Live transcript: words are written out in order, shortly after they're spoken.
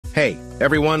Hey,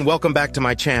 everyone, welcome back to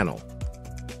my channel.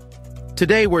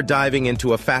 Today we're diving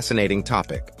into a fascinating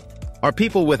topic. Are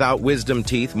people without wisdom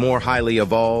teeth more highly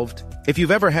evolved? If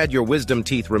you've ever had your wisdom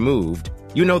teeth removed,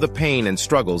 you know the pain and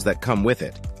struggles that come with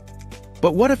it.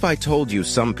 But what if I told you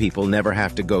some people never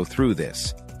have to go through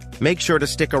this? Make sure to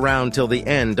stick around till the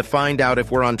end to find out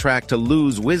if we're on track to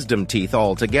lose wisdom teeth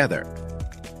altogether.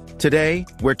 Today,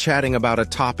 we're chatting about a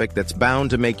topic that's bound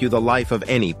to make you the life of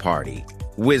any party.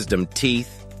 Wisdom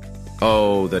teeth.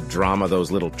 Oh, the drama those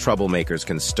little troublemakers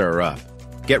can stir up.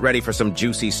 Get ready for some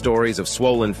juicy stories of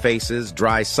swollen faces,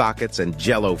 dry sockets, and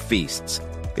jello feasts.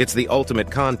 It's the ultimate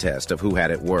contest of who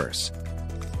had it worse.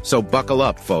 So buckle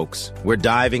up, folks. We're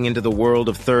diving into the world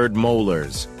of third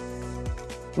molars.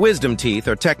 Wisdom teeth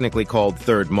are technically called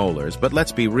third molars, but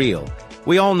let's be real.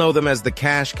 We all know them as the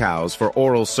cash cows for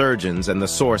oral surgeons and the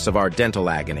source of our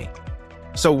dental agony.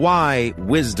 So why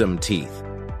wisdom teeth?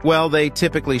 Well, they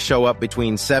typically show up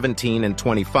between 17 and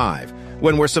 25,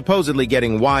 when we're supposedly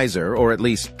getting wiser, or at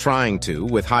least trying to,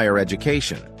 with higher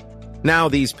education. Now,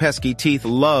 these pesky teeth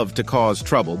love to cause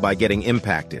trouble by getting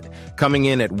impacted, coming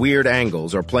in at weird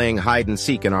angles or playing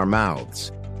hide-and-seek in our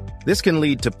mouths. This can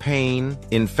lead to pain,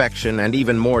 infection, and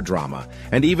even more drama,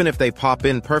 and even if they pop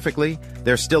in perfectly,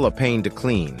 they're still a pain to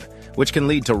clean, which can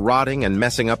lead to rotting and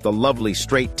messing up the lovely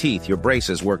straight teeth your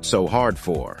braces worked so hard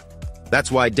for. That's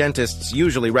why dentists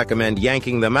usually recommend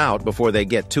yanking them out before they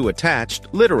get too attached,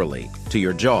 literally, to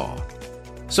your jaw.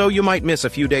 So you might miss a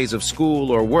few days of school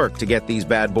or work to get these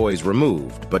bad boys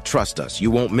removed, but trust us,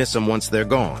 you won't miss them once they're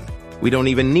gone. We don't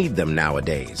even need them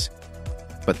nowadays.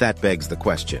 But that begs the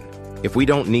question, if we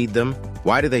don't need them,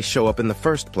 why do they show up in the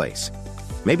first place?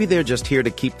 Maybe they're just here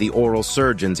to keep the oral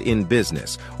surgeons in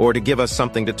business, or to give us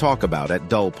something to talk about at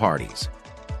dull parties.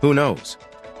 Who knows?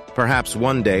 Perhaps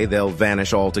one day they'll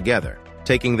vanish altogether,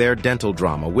 taking their dental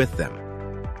drama with them.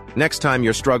 Next time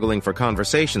you're struggling for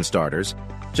conversation starters,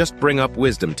 just bring up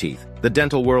wisdom teeth, the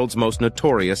dental world's most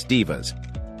notorious divas.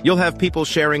 You'll have people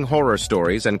sharing horror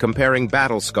stories and comparing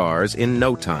battle scars in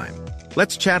no time.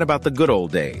 Let's chat about the good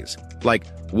old days, like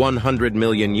 100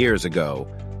 million years ago,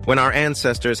 when our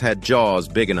ancestors had jaws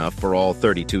big enough for all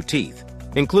 32 teeth,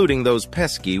 including those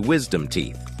pesky wisdom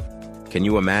teeth. Can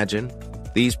you imagine?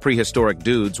 These prehistoric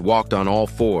dudes walked on all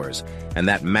fours, and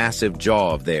that massive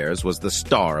jaw of theirs was the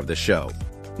star of the show.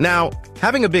 Now,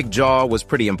 having a big jaw was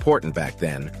pretty important back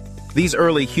then. These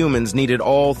early humans needed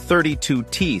all 32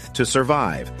 teeth to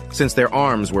survive, since their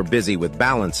arms were busy with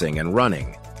balancing and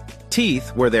running.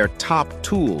 Teeth were their top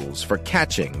tools for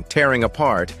catching, tearing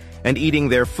apart, and eating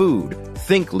their food,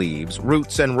 think leaves,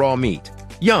 roots, and raw meat.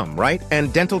 Yum, right?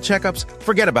 And dental checkups?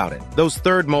 Forget about it. Those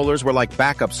third molars were like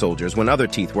backup soldiers when other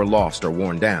teeth were lost or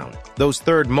worn down. Those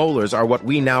third molars are what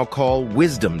we now call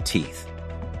wisdom teeth.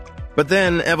 But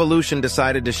then evolution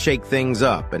decided to shake things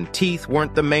up, and teeth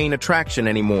weren't the main attraction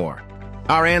anymore.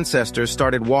 Our ancestors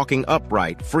started walking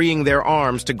upright, freeing their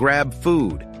arms to grab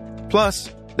food. Plus,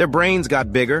 their brains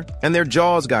got bigger and their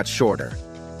jaws got shorter.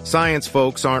 Science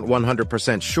folks aren't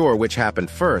 100% sure which happened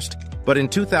first, but in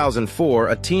 2004,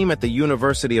 a team at the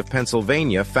University of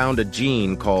Pennsylvania found a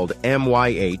gene called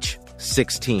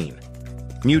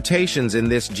MYH16. Mutations in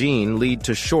this gene lead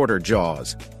to shorter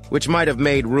jaws, which might have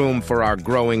made room for our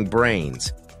growing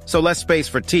brains. So less space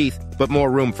for teeth, but more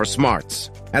room for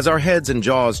smarts. As our heads and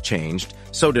jaws changed,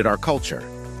 so did our culture.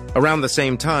 Around the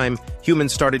same time,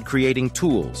 humans started creating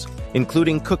tools,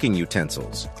 including cooking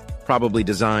utensils, probably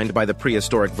designed by the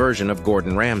prehistoric version of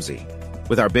Gordon Ramsay.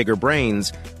 With our bigger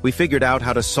brains, we figured out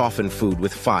how to soften food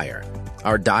with fire.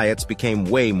 Our diets became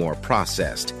way more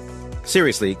processed.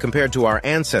 Seriously, compared to our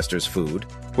ancestors' food,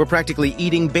 we're practically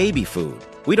eating baby food.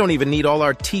 We don't even need all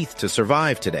our teeth to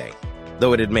survive today.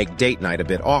 Though it'd make date night a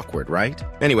bit awkward, right?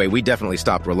 Anyway, we definitely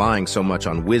stopped relying so much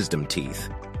on wisdom teeth.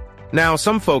 Now,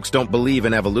 some folks don't believe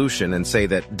in evolution and say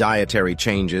that dietary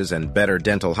changes and better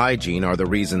dental hygiene are the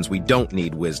reasons we don't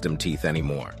need wisdom teeth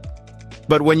anymore.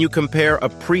 But when you compare a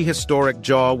prehistoric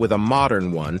jaw with a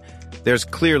modern one, there's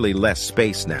clearly less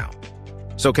space now.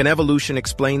 So can evolution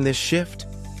explain this shift?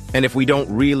 And if we don't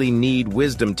really need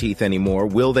wisdom teeth anymore,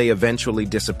 will they eventually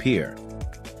disappear?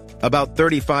 About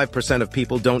 35% of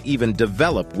people don't even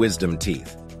develop wisdom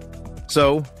teeth.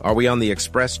 So, are we on the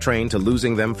express train to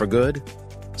losing them for good?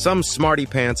 Some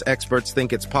smarty-pants experts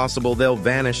think it's possible they'll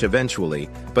vanish eventually,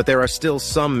 but there are still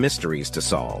some mysteries to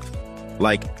solve.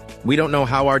 Like, we don't know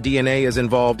how our DNA is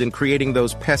involved in creating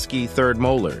those pesky third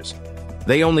molars.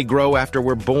 They only grow after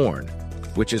we're born,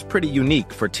 which is pretty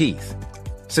unique for teeth.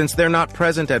 Since they're not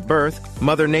present at birth,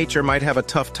 Mother Nature might have a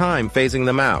tough time phasing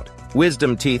them out.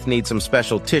 Wisdom teeth need some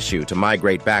special tissue to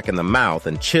migrate back in the mouth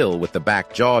and chill with the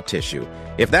back jaw tissue.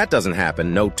 If that doesn't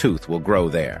happen, no tooth will grow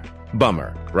there.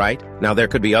 Bummer, right? Now, there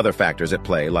could be other factors at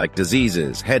play, like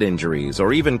diseases, head injuries,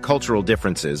 or even cultural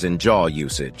differences in jaw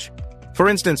usage. For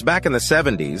instance, back in the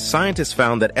 70s, scientists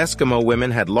found that Eskimo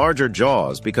women had larger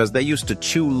jaws because they used to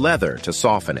chew leather to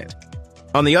soften it.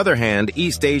 On the other hand,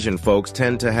 East Asian folks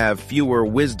tend to have fewer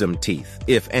wisdom teeth,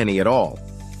 if any at all.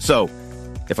 So,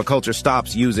 if a culture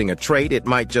stops using a trait, it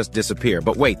might just disappear.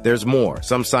 But wait, there's more.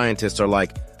 Some scientists are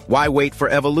like, why wait for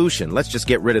evolution? Let's just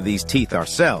get rid of these teeth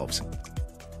ourselves.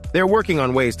 They're working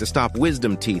on ways to stop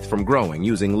wisdom teeth from growing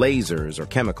using lasers or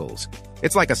chemicals.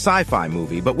 It's like a sci-fi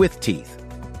movie, but with teeth.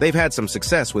 They've had some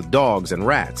success with dogs and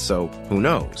rats, so who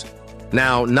knows?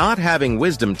 Now, not having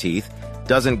wisdom teeth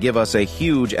doesn't give us a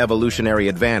huge evolutionary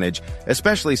advantage,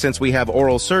 especially since we have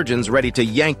oral surgeons ready to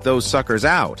yank those suckers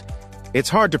out. It's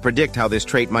hard to predict how this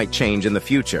trait might change in the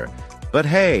future. But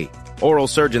hey, oral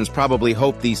surgeons probably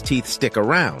hope these teeth stick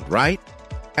around, right?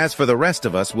 As for the rest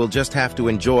of us, we'll just have to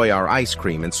enjoy our ice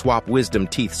cream and swap wisdom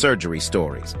teeth surgery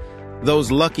stories.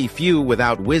 Those lucky few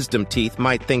without wisdom teeth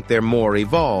might think they're more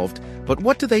evolved, but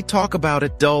what do they talk about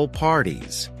at dull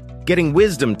parties? Getting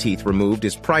wisdom teeth removed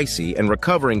is pricey, and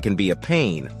recovering can be a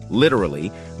pain,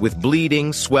 literally, with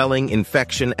bleeding, swelling,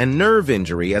 infection, and nerve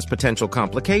injury as potential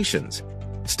complications.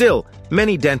 Still,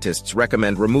 many dentists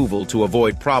recommend removal to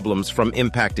avoid problems from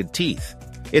impacted teeth.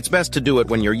 It's best to do it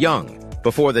when you're young,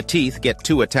 before the teeth get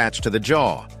too attached to the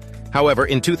jaw. However,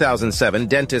 in 2007,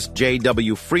 dentist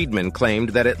J.W. Friedman claimed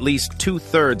that at least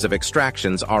 2/3 of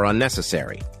extractions are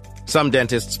unnecessary. Some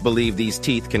dentists believe these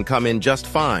teeth can come in just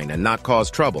fine and not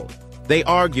cause trouble. They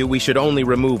argue we should only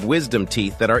remove wisdom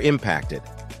teeth that are impacted.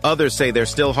 Others say they're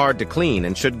still hard to clean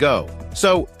and should go.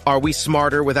 So, are we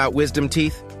smarter without wisdom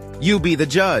teeth? You be the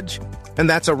judge. And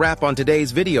that's a wrap on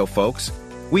today's video, folks.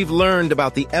 We've learned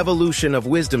about the evolution of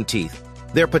wisdom teeth,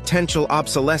 their potential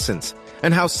obsolescence,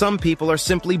 and how some people are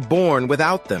simply born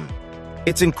without them.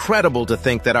 It's incredible to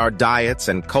think that our diets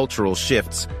and cultural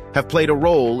shifts have played a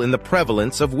role in the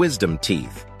prevalence of wisdom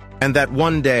teeth, and that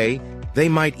one day they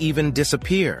might even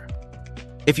disappear.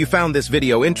 If you found this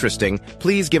video interesting,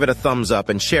 please give it a thumbs up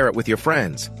and share it with your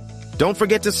friends. Don't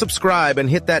forget to subscribe and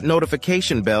hit that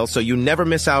notification bell so you never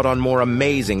miss out on more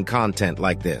amazing content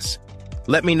like this.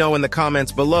 Let me know in the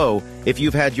comments below if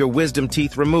you've had your wisdom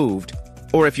teeth removed,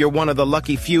 or if you're one of the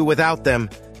lucky few without them.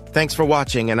 Thanks for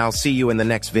watching, and I'll see you in the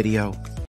next video.